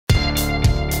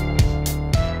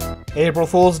April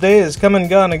Fool's Day is come and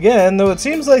gone again, though it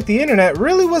seems like the internet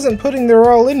really wasn't putting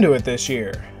their all into it this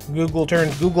year. Google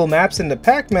turned Google Maps into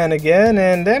Pac-Man again,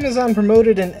 and Amazon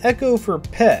promoted an Echo for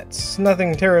Pets.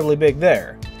 Nothing terribly big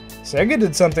there. Sega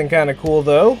did something kinda cool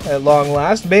though. At long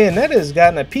last, Bayonetta has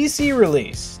gotten a PC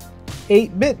release.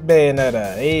 8-bit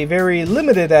Bayonetta, a very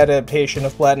limited adaptation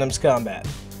of Platinum's combat.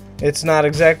 It's not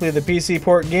exactly the PC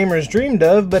port gamers dreamed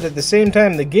of, but at the same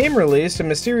time the game released, a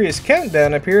mysterious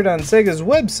countdown appeared on Sega's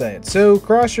website, so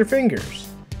cross your fingers.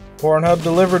 Pornhub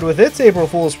delivered with its April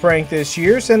Fool's prank this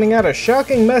year, sending out a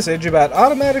shocking message about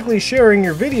automatically sharing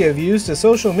your video views to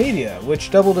social media, which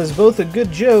doubled as both a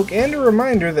good joke and a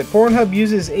reminder that Pornhub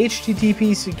uses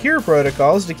HTTP secure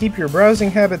protocols to keep your browsing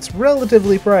habits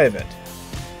relatively private.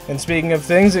 And speaking of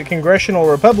things that congressional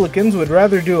Republicans would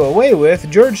rather do away with,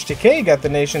 George Takei got the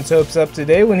nation's hopes up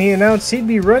today when he announced he'd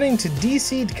be running to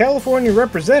de-seat California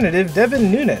Representative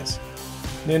Devin Nunes.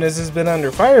 Nunes has been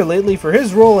under fire lately for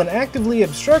his role in actively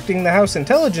obstructing the House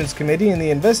Intelligence Committee in the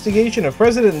investigation of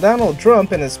President Donald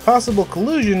Trump and his possible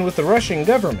collusion with the Russian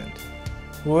government.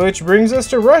 Which brings us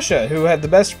to Russia, who had the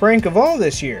best prank of all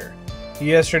this year.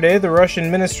 Yesterday, the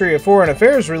Russian Ministry of Foreign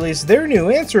Affairs released their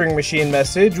new answering machine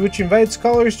message, which invites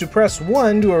callers to press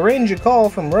 1 to arrange a call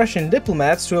from Russian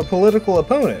diplomats to a political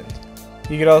opponent.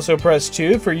 You could also press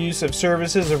 2 for use of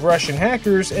services of Russian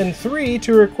hackers, and 3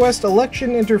 to request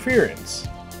election interference.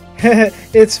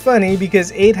 It's funny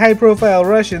because 8 high-profile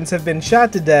Russians have been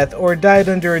shot to death or died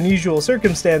under unusual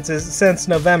circumstances since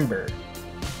November.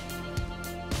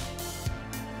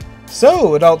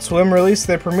 So, Adult Swim released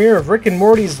the premiere of Rick and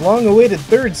Morty's long-awaited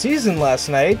 3rd season last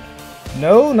night.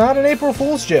 No, not an April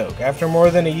Fool's joke. After more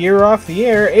than a year off the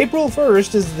air, April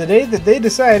 1st is the day that they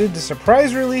decided to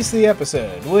surprise release the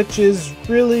episode, which is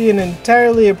really an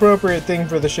entirely appropriate thing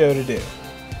for the show to do.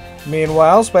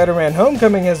 Meanwhile, Spider-Man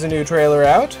Homecoming has a new trailer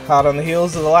out. Hot on the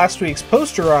heels of the last week's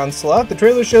poster onslaught, the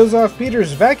trailer shows off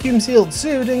Peter's vacuum-sealed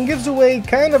suit and gives away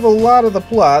kind of a lot of the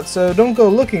plot, so don't go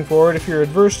looking for it if you're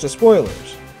adverse to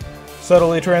spoilers.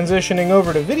 Subtly transitioning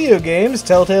over to video games,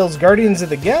 TellTale's Guardians of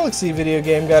the Galaxy video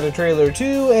game got a trailer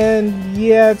too, and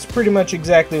yeah, it's pretty much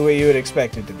exactly what you would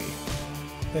expect it to be.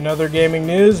 In other gaming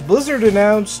news, Blizzard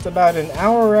announced about an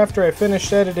hour after I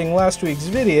finished editing last week's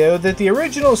video that the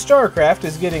original StarCraft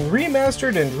is getting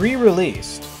remastered and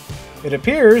re-released. It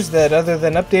appears that other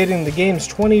than updating the game's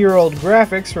 20-year-old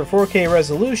graphics for 4K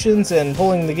resolutions and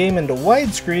pulling the game into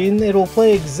widescreen, it'll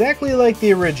play exactly like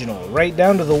the original, right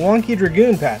down to the wonky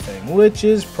Dragoon pathing, which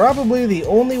is probably the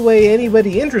only way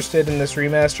anybody interested in this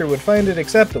remaster would find it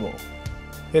acceptable.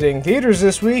 Hitting theaters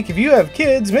this week, if you have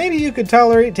kids, maybe you could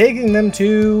tolerate taking them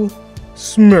to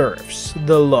Smurfs: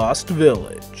 The Lost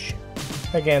Village.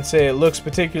 I can't say it looks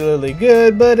particularly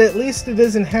good, but at least it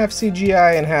isn't half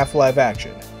CGI and half live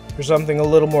action. For something a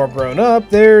little more grown up,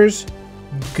 there's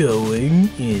Going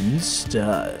in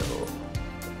Style.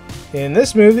 In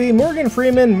this movie, Morgan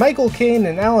Freeman, Michael Caine,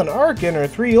 and Alan Arkin are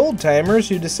 3 old-timers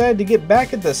who decide to get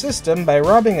back at the system by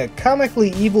robbing a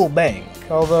comically evil bank.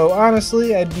 Although,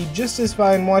 honestly, I'd be just as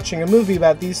fine watching a movie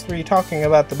about these 3 talking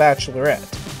about The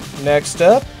Bachelorette. Next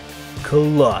up,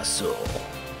 Colossal.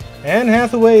 Anne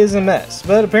Hathaway is a mess,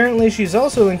 but apparently she's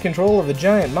also in control of a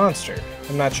giant monster.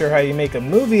 I'm not sure how you make a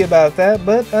movie about that,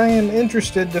 but I am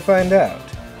interested to find out.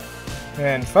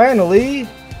 And finally,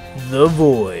 The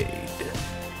Void,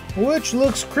 which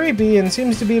looks creepy and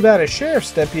seems to be about a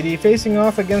sheriff's deputy facing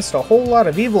off against a whole lot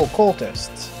of evil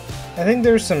cultists. I think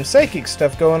there's some psychic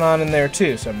stuff going on in there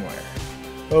too somewhere.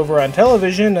 Over on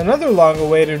television, another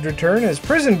long-awaited return as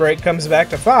Prison Break comes back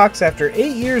to Fox after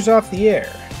 8 years off the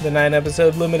air. The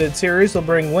 9-episode limited series will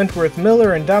bring Wentworth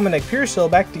Miller and Dominic Pearsall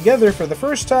back together for the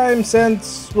first time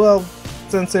since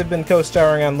they've been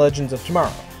co-starring on Legends of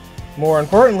Tomorrow. More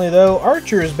importantly though,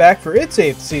 Archer is back for its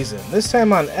 8th season, this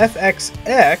time on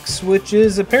FXX, which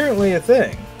is apparently a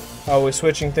thing. Always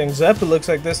switching things up, it looks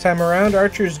like this time around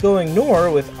Archer's going Nor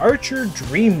with Archer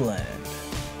Dreamland.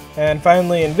 And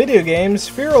finally in video games,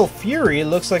 Feral Fury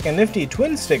looks like a nifty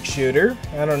twin-stick shooter.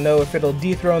 I don't know if it'll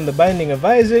dethrone the Binding of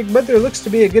Isaac, but there looks to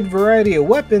be a good variety of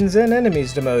weapons and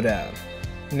enemies to mow down.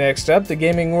 Next up, the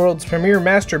gaming world's premier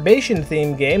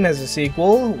masturbation-themed game has a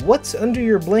sequel. What's Under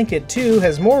Your Blanket 2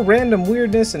 has more random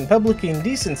weirdness and public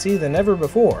indecency than ever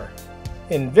before.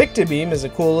 Invicta-Beam is a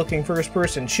cool-looking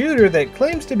first-person shooter that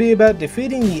claims to be about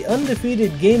defeating the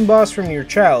undefeated game boss from your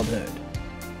childhood.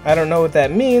 I don't know what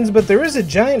that means, but there is a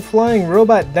giant flying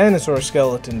robot dinosaur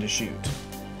skeleton to shoot.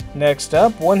 Next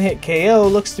up, One Hit KO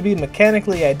looks to be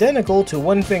mechanically identical to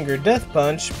One Finger Death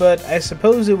Punch, but I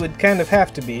suppose it would kind of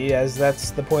have to be, as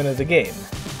that's the point of the game.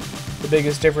 The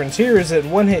biggest difference here is that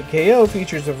One Hit KO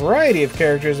features a variety of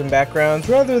characters and backgrounds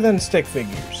rather than stick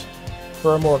figures.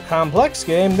 For a more complex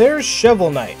game, there's Shovel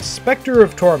Knight: Spectre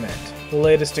of Torment. The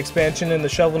latest expansion in the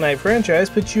Shovel Knight franchise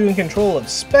puts you in control of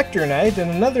Spectre Knight in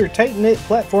another tight-knit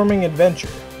platforming adventure.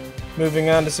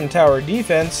 Moving on to some tower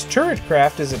defense,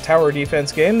 Turretcraft is a tower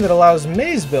defense game that allows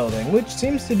maze building, which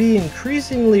seems to be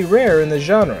increasingly rare in the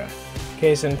genre.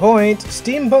 Case in point,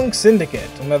 Steampunk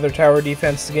Syndicate, another tower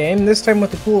defense game, this time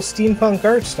with a cool steampunk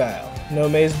art style. No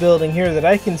maze building here that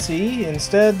I can see,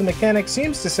 instead the mechanic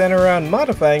seems to center around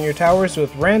modifying your towers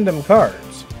with random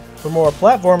cards. For more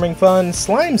platforming fun,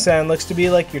 Slime Sand looks to be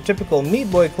like your typical Meat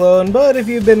Boy clone, but if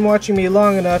you've been watching me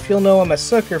long enough, you'll know I'm a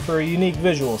sucker for a unique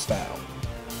visual style.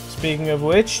 Speaking of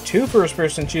which, 2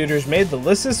 first-person shooters made the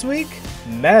list this week.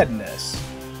 Madness.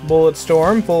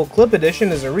 Bulletstorm Full Clip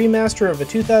Edition is a remaster of a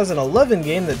 2011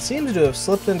 game that seems to have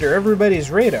slipped under everybody's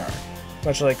radar.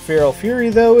 Much like Feral Fury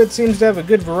though, it seems to have a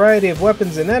good variety of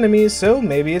weapons and enemies, so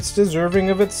maybe it's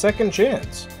deserving of its second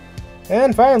chance.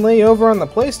 And finally, over on the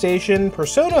PlayStation,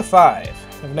 Persona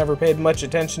 5. I've never paid much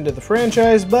attention to the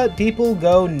franchise, but people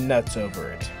go nuts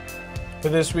over it. For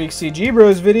this week's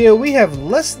CGBros video, we have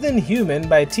Less Than Human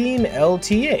by Team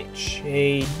LTH,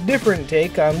 a different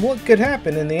take on what could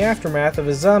happen in the aftermath of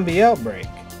a zombie outbreak.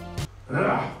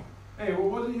 Hey,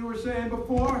 what was it you were saying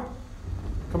before?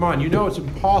 Come on, you know it's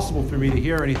impossible for me to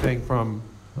hear anything from,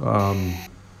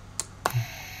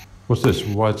 what's this?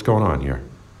 What's going on here?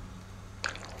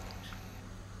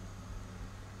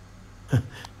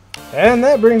 And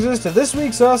that brings us to this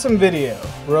week's awesome video.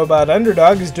 Robot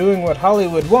Underdog is doing what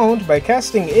Hollywood won't by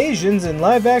casting Asians in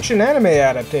live-action anime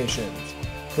adaptations.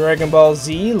 Dragon Ball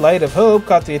Z: Light of Hope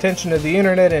caught the attention of the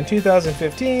internet in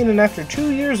 2015, and after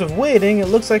 2 years of waiting, it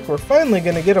looks like we're finally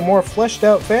going to get a more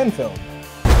fleshed-out fan film.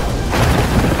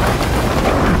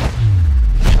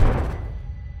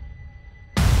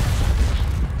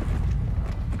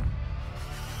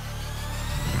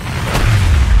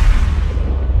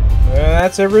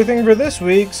 That's everything for this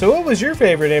week, so what was your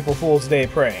favorite April Fool's Day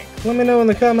prank? Let me know in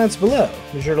the comments below.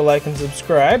 Be sure to like and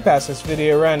subscribe, pass this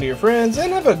video around to your friends,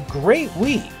 and have a great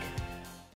week!